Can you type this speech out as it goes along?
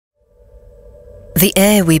the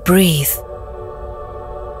air we breathe,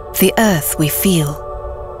 the earth we feel,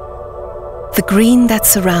 the green that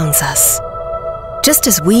surrounds us. Just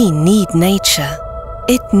as we need nature,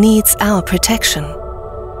 it needs our protection.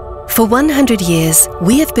 For 100 years,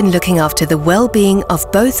 we have been looking after the well-being of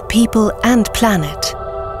both people and planet,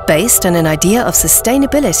 based on an idea of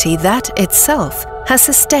sustainability that itself has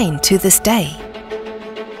sustained to this day.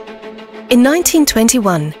 In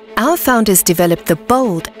 1921, our founders developed the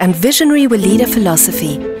bold and visionary Weleda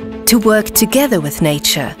philosophy to work together with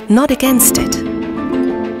nature, not against it.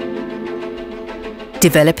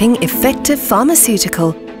 Developing effective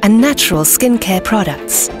pharmaceutical and natural skincare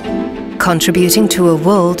products, contributing to a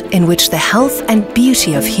world in which the health and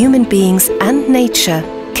beauty of human beings and nature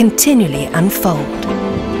continually unfold.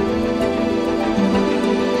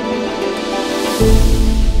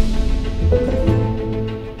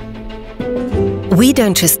 We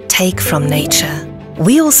don't just take from nature,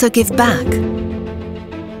 we also give back.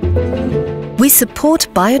 We support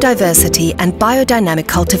biodiversity and biodynamic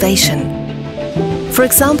cultivation. For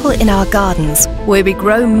example, in our gardens, where we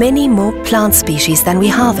grow many more plant species than we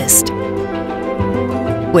harvest,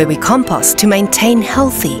 where we compost to maintain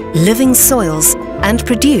healthy, living soils and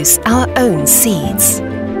produce our own seeds.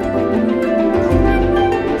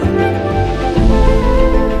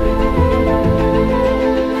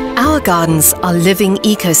 Our gardens are living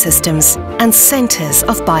ecosystems and centers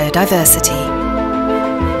of biodiversity.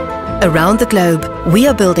 Around the globe, we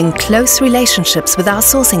are building close relationships with our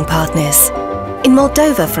sourcing partners. In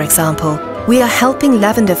Moldova, for example, we are helping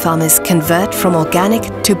lavender farmers convert from organic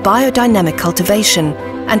to biodynamic cultivation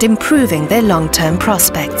and improving their long-term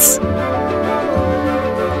prospects.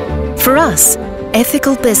 For us,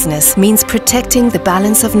 ethical business means protecting the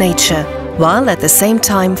balance of nature while at the same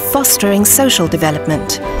time fostering social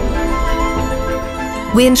development.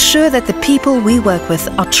 We ensure that the people we work with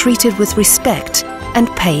are treated with respect and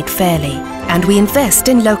paid fairly, and we invest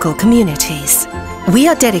in local communities. We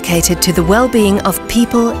are dedicated to the well-being of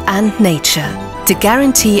people and nature to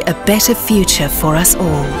guarantee a better future for us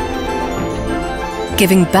all.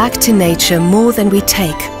 Giving back to nature more than we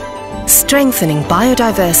take, strengthening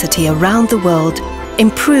biodiversity around the world,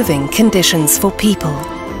 improving conditions for people.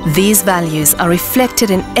 These values are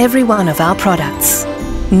reflected in every one of our products.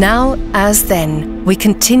 Now, as then, we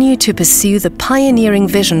continue to pursue the pioneering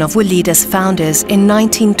vision of Weleda's founders in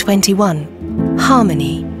 1921,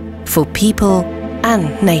 harmony for people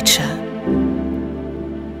and nature.